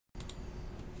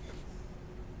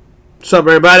What's up,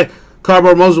 everybody?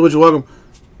 Cardboard Moses, which you welcome.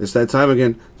 It's that time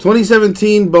again.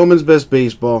 2017 Bowman's Best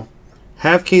Baseball.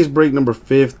 Half case break number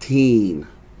 15.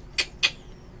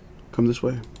 Come this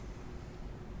way.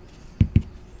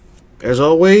 As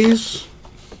always,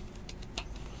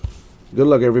 good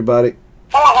luck, everybody.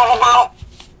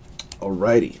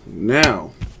 Alrighty.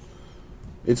 Now,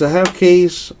 it's a half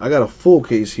case. I got a full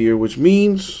case here, which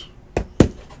means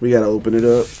we got to open it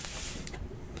up.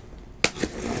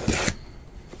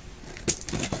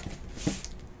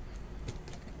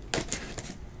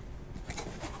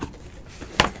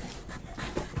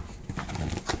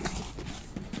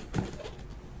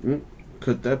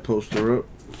 Cut that poster up.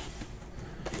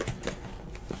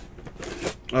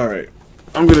 Alright,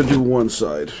 I'm going to do one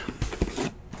side.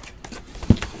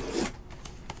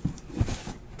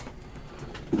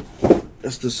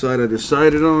 That's the side I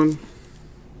decided on.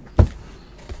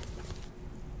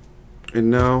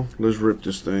 And now, let's rip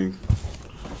this thing.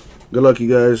 Good luck, you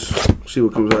guys. See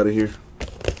what comes out of here.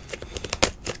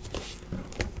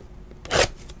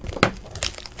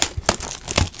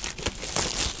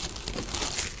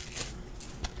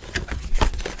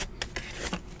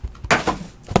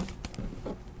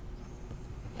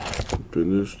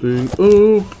 Open this thing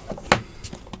up.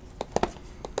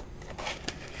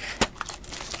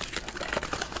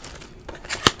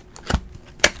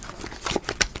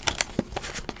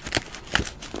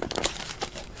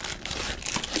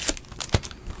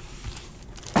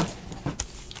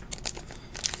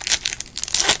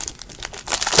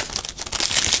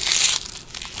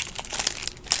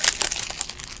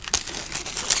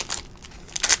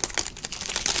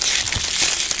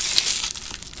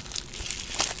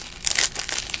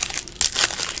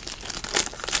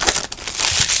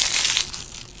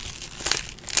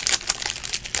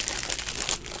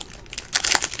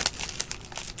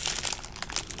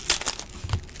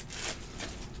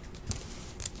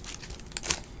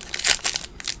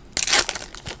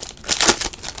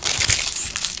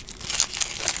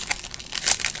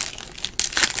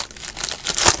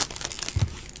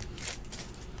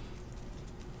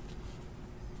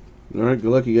 Alright,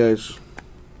 good luck, you guys.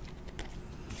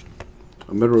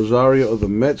 Ahmed Rosario of the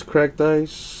Mets cracked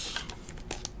ice.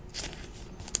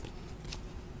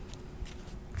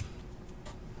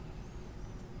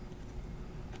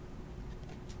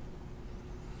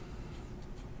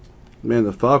 Man,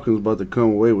 the Falcons about to come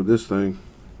away with this thing.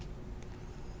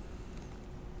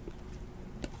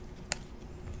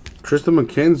 Tristan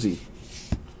McKenzie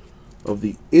of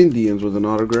the Indians with an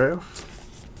autograph.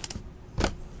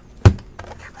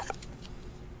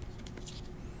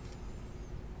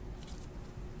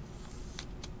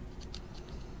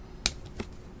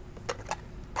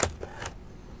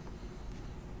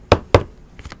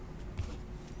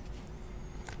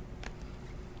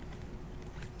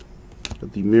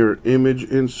 Got the mirror image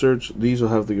inserts. These will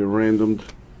have to get randomed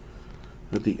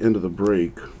at the end of the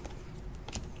break.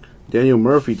 Daniel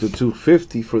Murphy to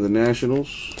 250 for the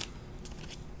Nationals.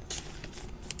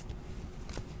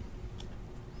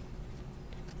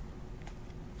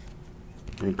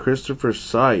 And Christopher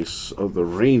Seiss of the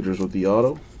Rangers with the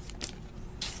auto.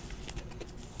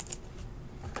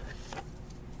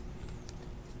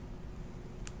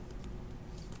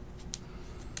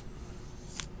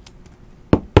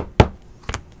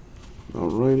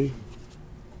 Alrighty.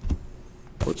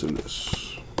 What's in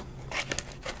this?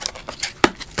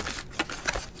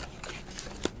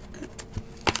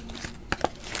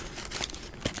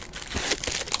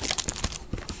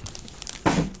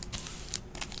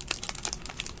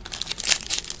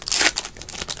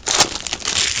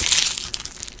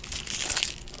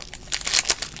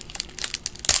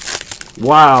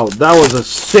 Wow, that was a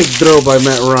sick throw by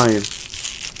Matt Ryan.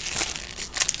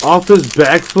 Off his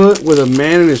back foot with a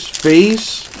man in his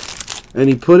face, and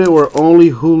he put it where only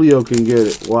Julio can get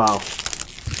it. Wow.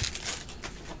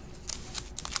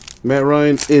 Matt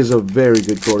Ryan is a very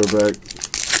good quarterback.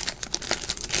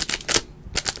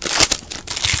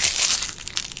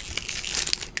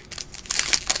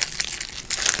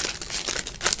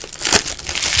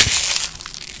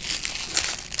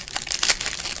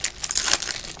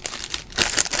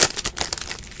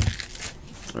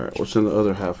 Alright, what's in the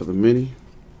other half of the mini?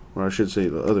 Or I should say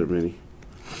the other mini.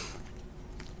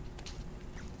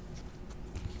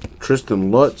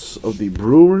 Tristan Lutz of the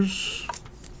Brewers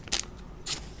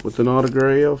with an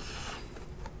autograph.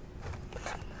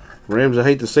 Rams, I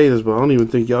hate to say this, but I don't even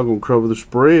think y'all gonna cover the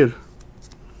spread.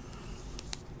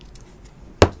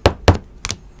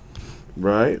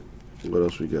 Right? What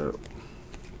else we got?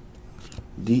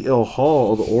 D.L.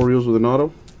 Hall of the Orioles with an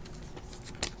auto.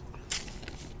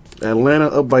 Atlanta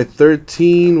up by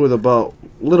 13 with about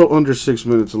a little under 6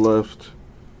 minutes left.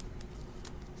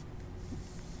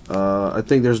 I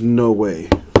think there's no way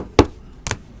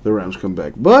the Rams come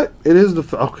back. But it is the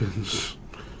Falcons.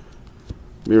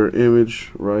 Mirror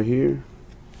image right here.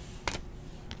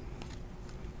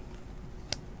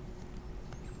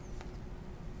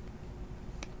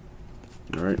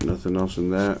 Alright, nothing else in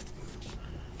that.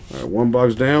 Alright, 1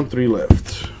 box down, 3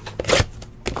 left.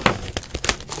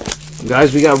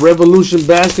 Guys, we got Revolution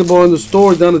Basketball in the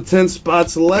store, down to 10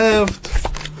 spots left.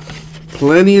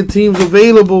 Plenty of teams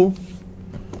available.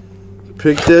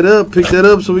 Pick that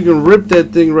up so we can rip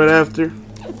that thing right after.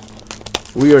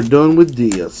 We are done with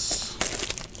Diaz.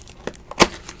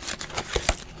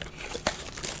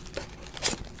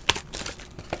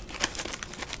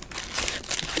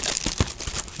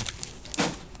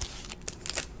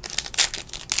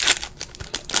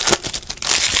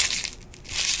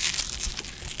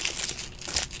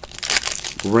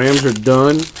 Rams are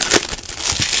done.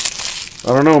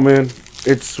 I don't know, man.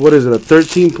 It's, what is it, a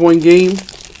 13-point game?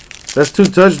 That's 2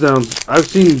 touchdowns. I've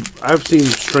seen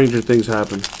stranger things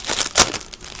happen.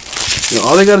 You know,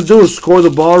 all they got to do is score the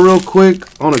ball real quick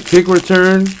on a kick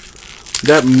return.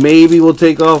 That maybe will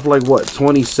take off like what,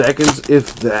 20 seconds,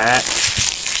 if that.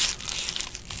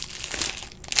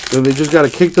 Then they just got to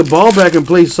kick the ball back and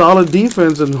play solid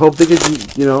defense and hope they can,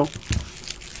 you know,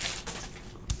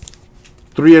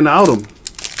 3 and out them.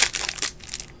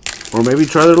 Or maybe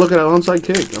try their look at an onside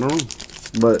kick. I don't know.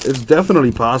 But it's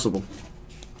definitely possible.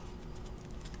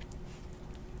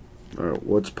 Alright,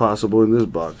 what's possible in this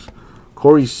box?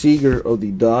 Corey Seager of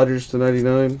the Dodgers to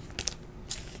 99.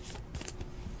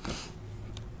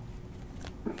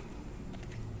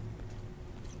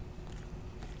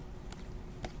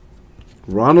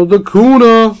 Ronald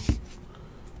Acuna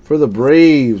for the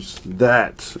Braves.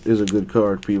 That is a good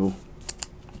card, people.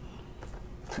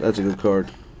 That's a good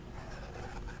card.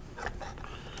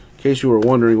 In case you were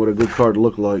wondering what a good card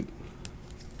looked like,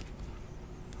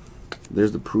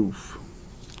 there's the proof.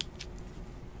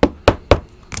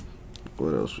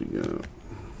 What else we got?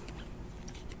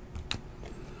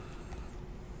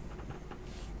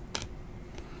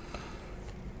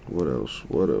 What else?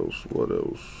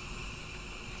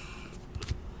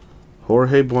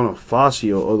 Jorge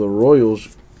Bonifacio of the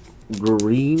Royals,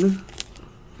 green.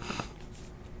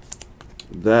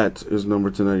 That is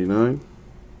number 299.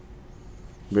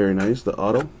 Very nice, the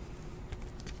auto.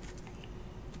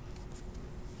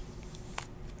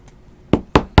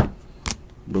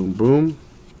 Boom, boom.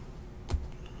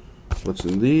 What's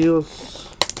in these?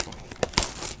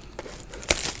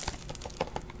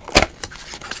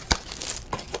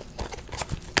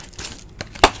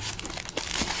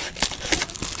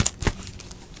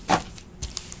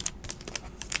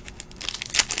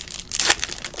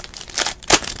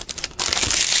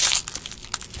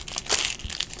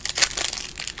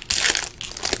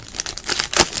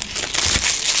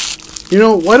 You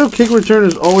know, why do kick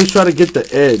returners always try to get the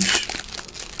edge?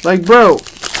 Like, bro,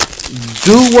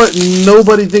 do what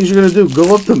nobody thinks you're going to do.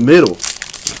 Go up the middle.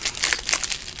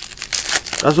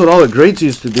 That's what all the greats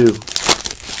used to do.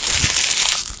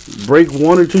 Break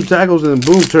 1 or 2 tackles and then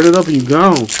boom, turn it up and you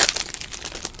gone.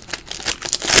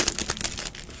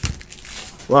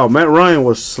 Wow, Matt Ryan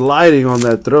was sliding on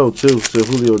that throw too to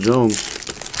Julio Jones.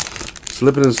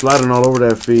 Slipping and sliding all over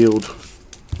that field.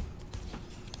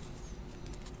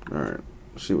 Alright,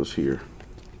 let's see what's here.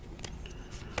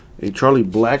 A Charlie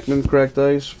Blackmon cracked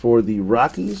ice for the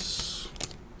Rockies.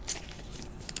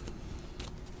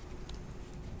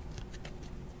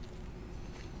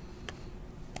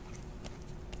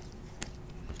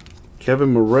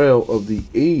 Kevin Morrell of the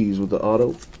A's with the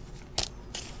auto.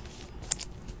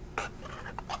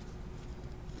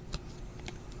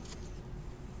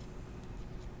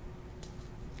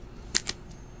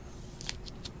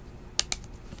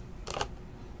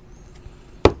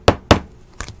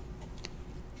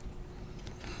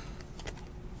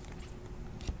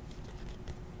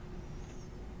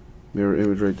 Mirror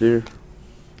image right there.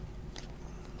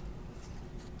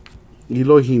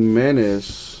 Eloy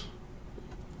Jimenez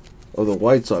of the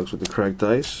White Sox with the cracked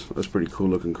ice. That's a pretty cool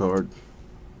looking card.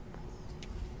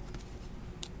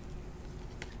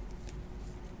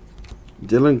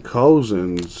 Dylan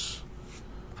Cousins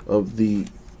of the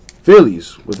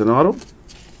Phillies with an auto.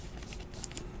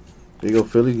 There you go,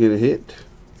 Phillies getting a hit.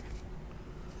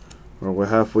 Well, we're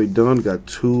halfway done. Got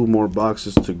 2 more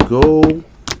boxes to go.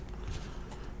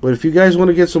 But if you guys want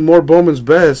to get some more Bowman's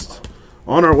Best,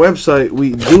 on our website,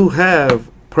 we do have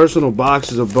personal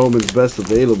boxes of Bowman's Best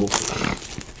available.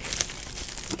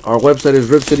 Our website is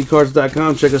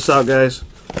ripcitycards.com. Check us out, guys.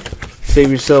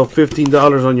 Save yourself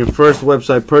 $15 on your first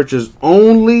website purchase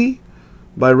only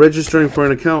by registering for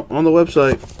an account on the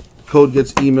website. Code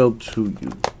gets emailed to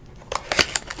you.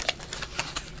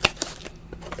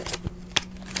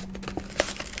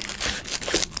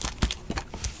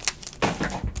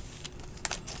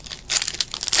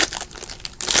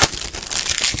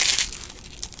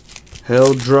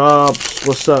 Hell drops.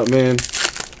 What's up, man?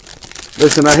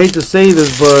 Listen, I hate to say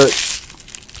this, but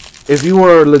if you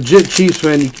are a legit Chiefs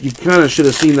fan, you kind of should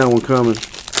have seen that one coming.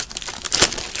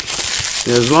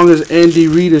 Yeah, as long as Andy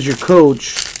Reid is your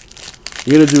coach,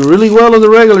 you're going to do really well in the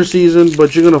regular season,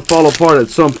 but you're going to fall apart at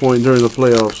some point during the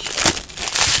playoffs.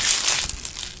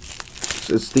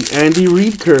 It's the Andy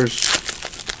Reid curse.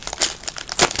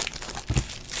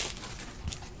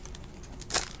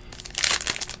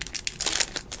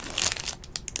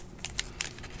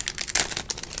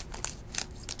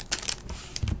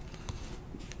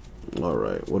 All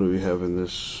right, what do we have in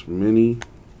this mini?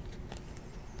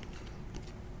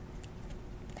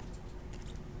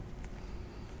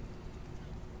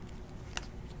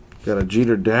 Got a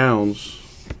Jeter Downs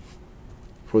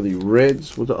for the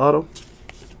Reds with the auto.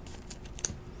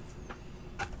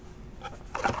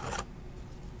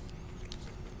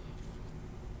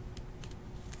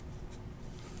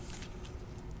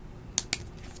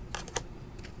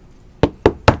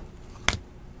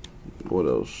 What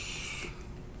else?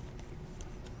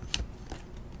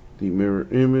 The mirror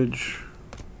image.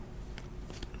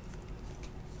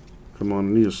 Come on,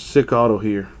 I need a sick auto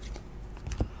here.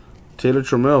 Taylor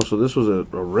Trammell. So this was a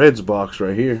Reds box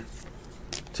right here.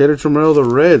 Taylor Trammell, the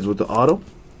Reds with the auto.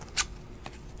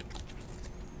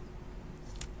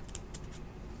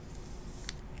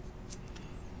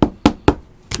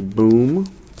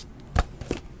 Boom.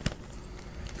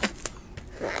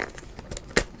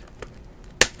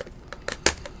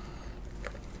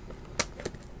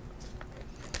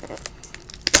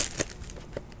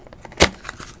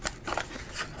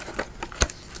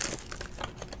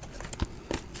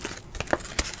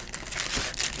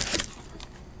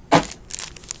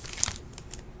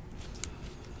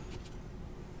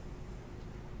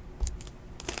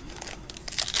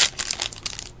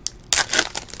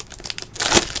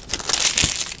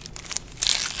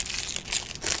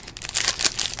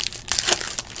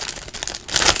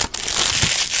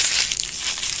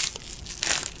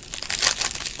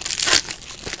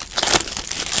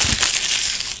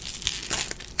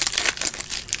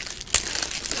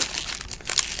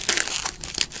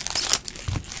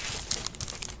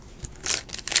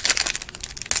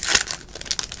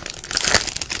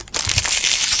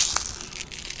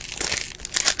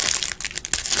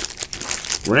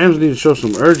 Rams need to show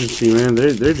some urgency, man.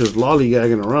 They're just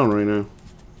lollygagging around right now.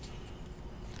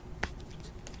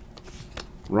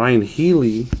 Ryan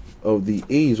Healy of the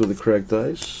A's with the cracked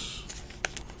ice.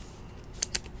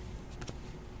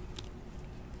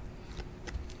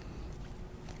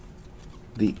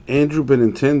 The Andrew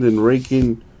Benintendi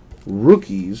raking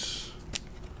rookies.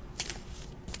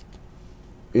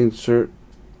 Insert.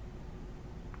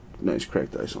 Nice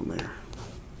cracked ice on there.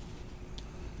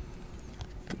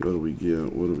 What do we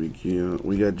get? What do we get?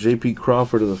 We got J.P.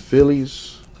 Crawford of the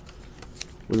Phillies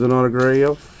with an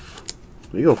autograph.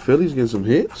 There you go, Phillies getting some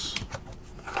hits.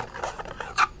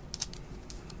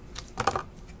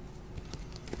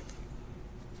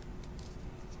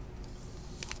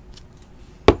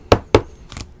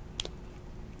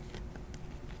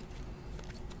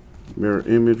 Mirror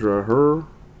image right here.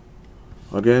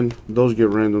 Again, those get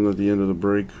random at the end of the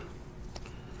break.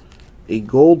 A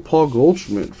gold Paul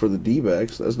Goldschmidt for the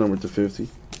D-backs. That's numbered to 50.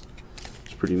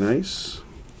 It's pretty nice.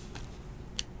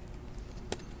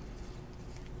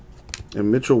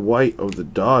 And Mitchell White of the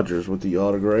Dodgers with the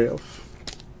autograph.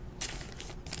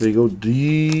 There you go,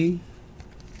 D.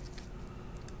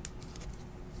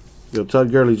 Yo,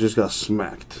 Todd Gurley just got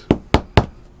smacked.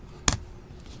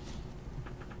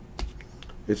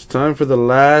 It's time for the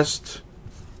last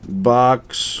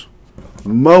box.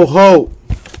 Moho.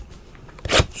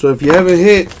 So if you haven't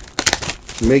hit,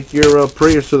 make your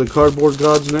prayers to the cardboard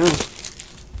gods now.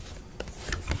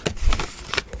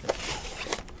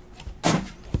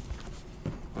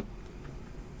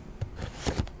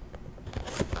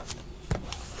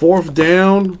 Fourth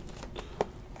down,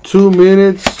 2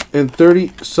 minutes and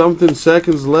 30-something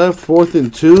seconds left. 4th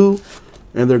and 2,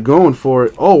 and they're going for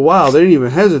it. Oh, wow, they didn't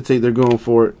even hesitate. They're going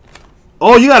for it.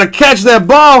 Oh, you got to catch that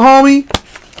ball, homie.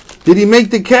 Did he make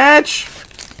the catch?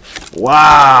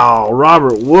 Wow,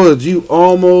 Robert Woods, you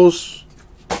almost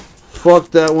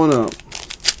fucked that one up.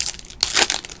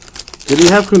 Did he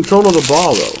have control of the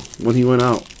ball, though, when he went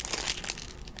out?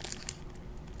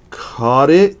 Caught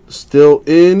it. Still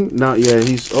in. Not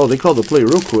yet. Oh, they called the play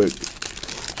real quick.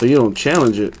 So you don't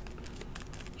challenge it.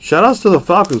 Shoutouts to the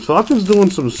Falcons. Falcons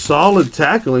doing some solid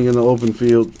tackling in the open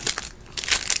field.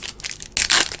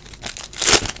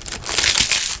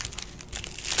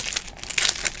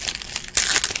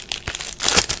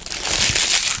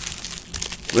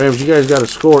 Rams, you guys got to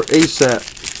score ASAP.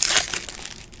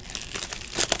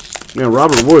 Man,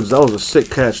 Robert Woods, that was a sick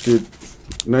catch, dude.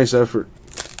 Nice effort.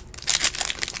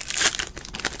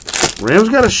 Rams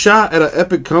got a shot at an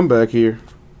epic comeback here.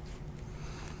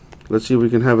 Let's see if we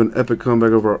can have an epic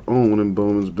comeback of our own in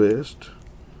Bowman's Best.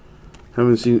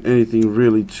 Haven't seen anything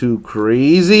really too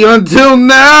crazy until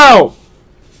now.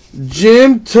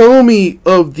 Jim Thome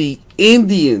of the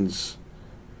Indians.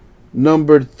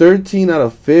 Numbered 13 out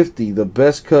of 50. The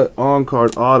best cut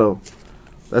on-card auto.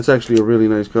 That's actually a really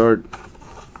nice card.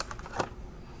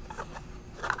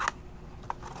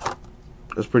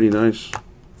 That's pretty nice.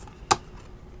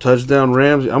 Touchdown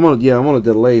Rams. I'm on a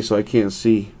delay, so I can't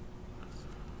see.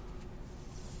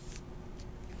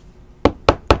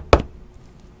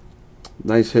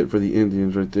 Nice hit for the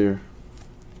Indians right there.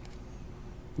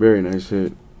 Very nice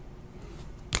hit.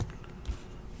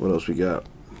 What else we got?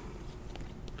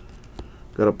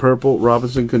 Got a purple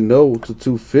Robinson Cano to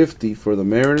 250 for the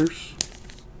Mariners.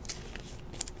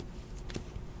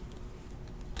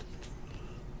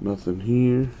 Nothing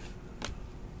here.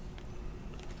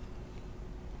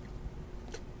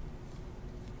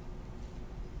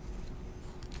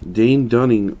 Dane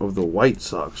Dunning of the White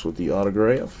Sox with the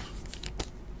autograph.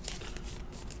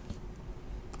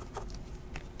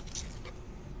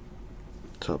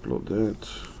 Top load that.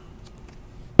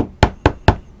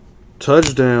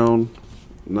 Touchdown.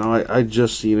 Now I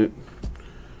just seen it.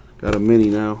 Got a mini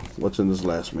now. What's in this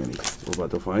last mini? We're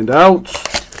about to find out.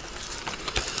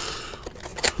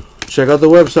 Check out the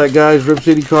website, guys.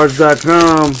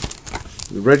 RipCityCards.com.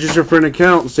 Register for an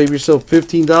account and save yourself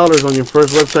 $15 on your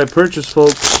first website purchase,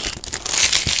 folks.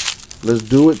 Let's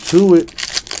do it to it.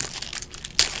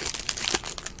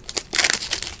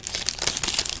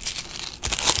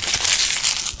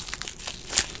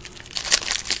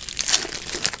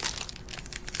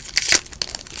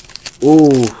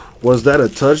 Ooh, was that a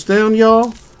touchdown,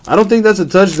 y'all? I don't think that's a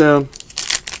touchdown.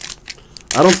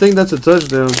 I don't think that's a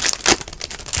touchdown.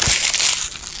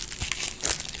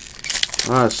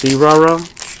 Ah, see, rah-rah?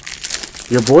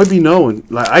 Your boy be knowing.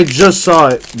 Like, I just saw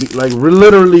it. Like,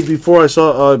 literally before I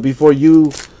saw, before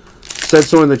you said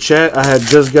so in the chat, I had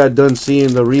just got done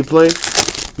seeing the replay.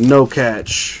 No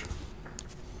catch.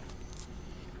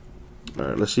 All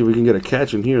right, let's see if we can get a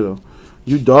catch in here, though.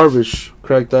 Yu Darvish,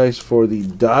 cracked ice for the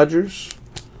Dodgers.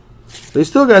 They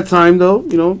still got time, though.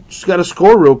 You know, just got to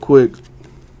score real quick.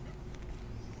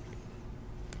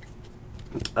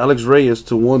 Alex Reyes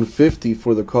to 150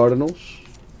 for the Cardinals.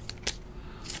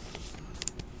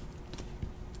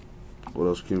 What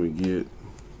else can we get?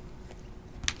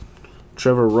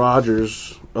 Trevor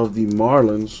Rogers of the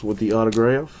Marlins with the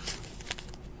autograph.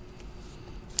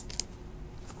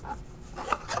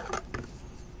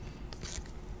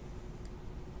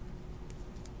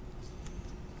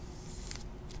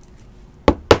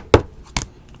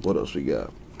 What else we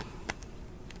got?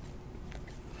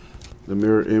 The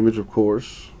mirror image, of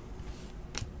course.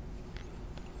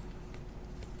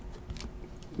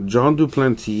 John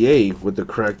Duplantier with the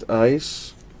cracked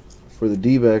ice for the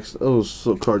D-backs. Those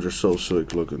cards are so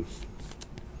sick looking.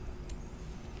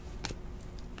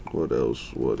 What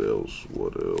else? What else?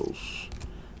 What else?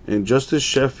 And Justice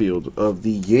Sheffield of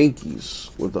the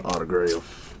Yankees with the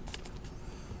autograph.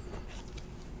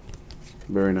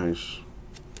 Very nice.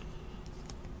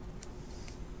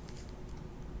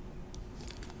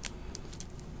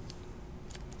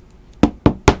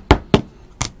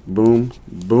 Boom.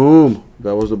 Boom.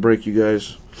 That was the break, you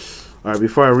guys. All right,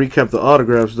 before I recap the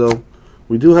autographs, though,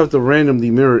 we do have to random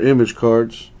the mirror image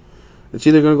cards. It's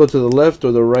either going to go to the left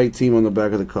or the right team on the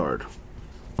back of the card.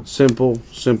 Simple,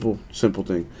 simple, simple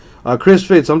thing. Chris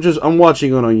Fitz, I'm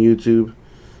watching it on YouTube.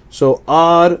 So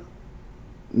odd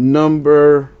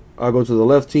number, I'll go to the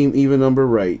left team, even number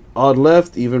right. Odd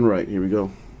left, even right. Here we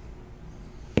go.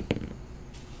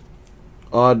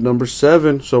 Odd number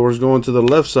 7, so we're going to the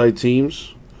left side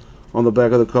teams on the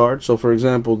back of the card. So, for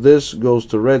example, this goes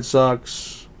to Red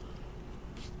Sox,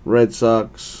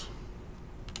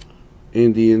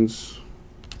 Indians,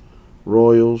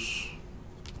 Royals,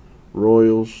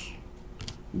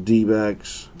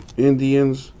 D-backs,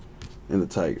 Indians, and the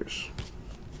Tigers.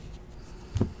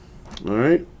 All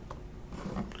right.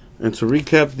 And to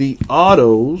recap the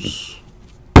autos,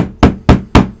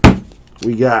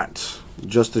 we got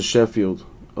Justice Sheffield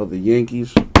of the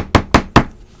Yankees,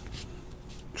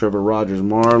 Trevor Rogers,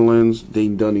 Marlins,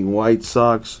 Dane Dunning, White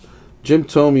Sox, Jim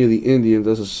Thome of the Indians.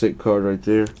 That's a sick card right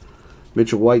there.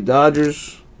 Mitchell White,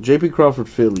 Dodgers, J.P. Crawford,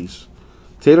 Phillies,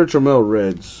 Taylor Trammell,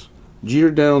 Reds, Jeter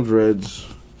Downs,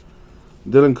 Reds,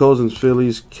 Dylan Cousins,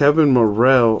 Phillies, Kevin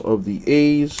Morrell of the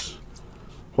A's,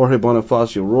 Jorge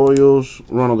Bonifacio, Royals,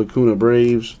 Ronald Acuna,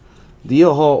 Braves,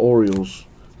 D.L. Hall, Orioles,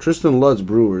 Tristan Lutz,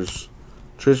 Brewers,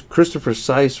 Christopher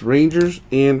Seiss, Rangers,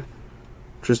 and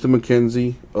Tristan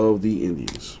McKenzie of the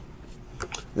Indians.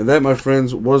 And that, my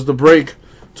friends, was the break.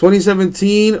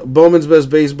 2017 Bowman's Best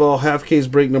Baseball half case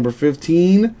break number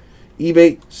 15,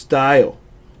 eBay style.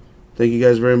 Thank you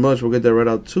guys very much. We'll get that right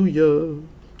out to you.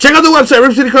 Check out the website,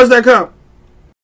 ripcitycards.com.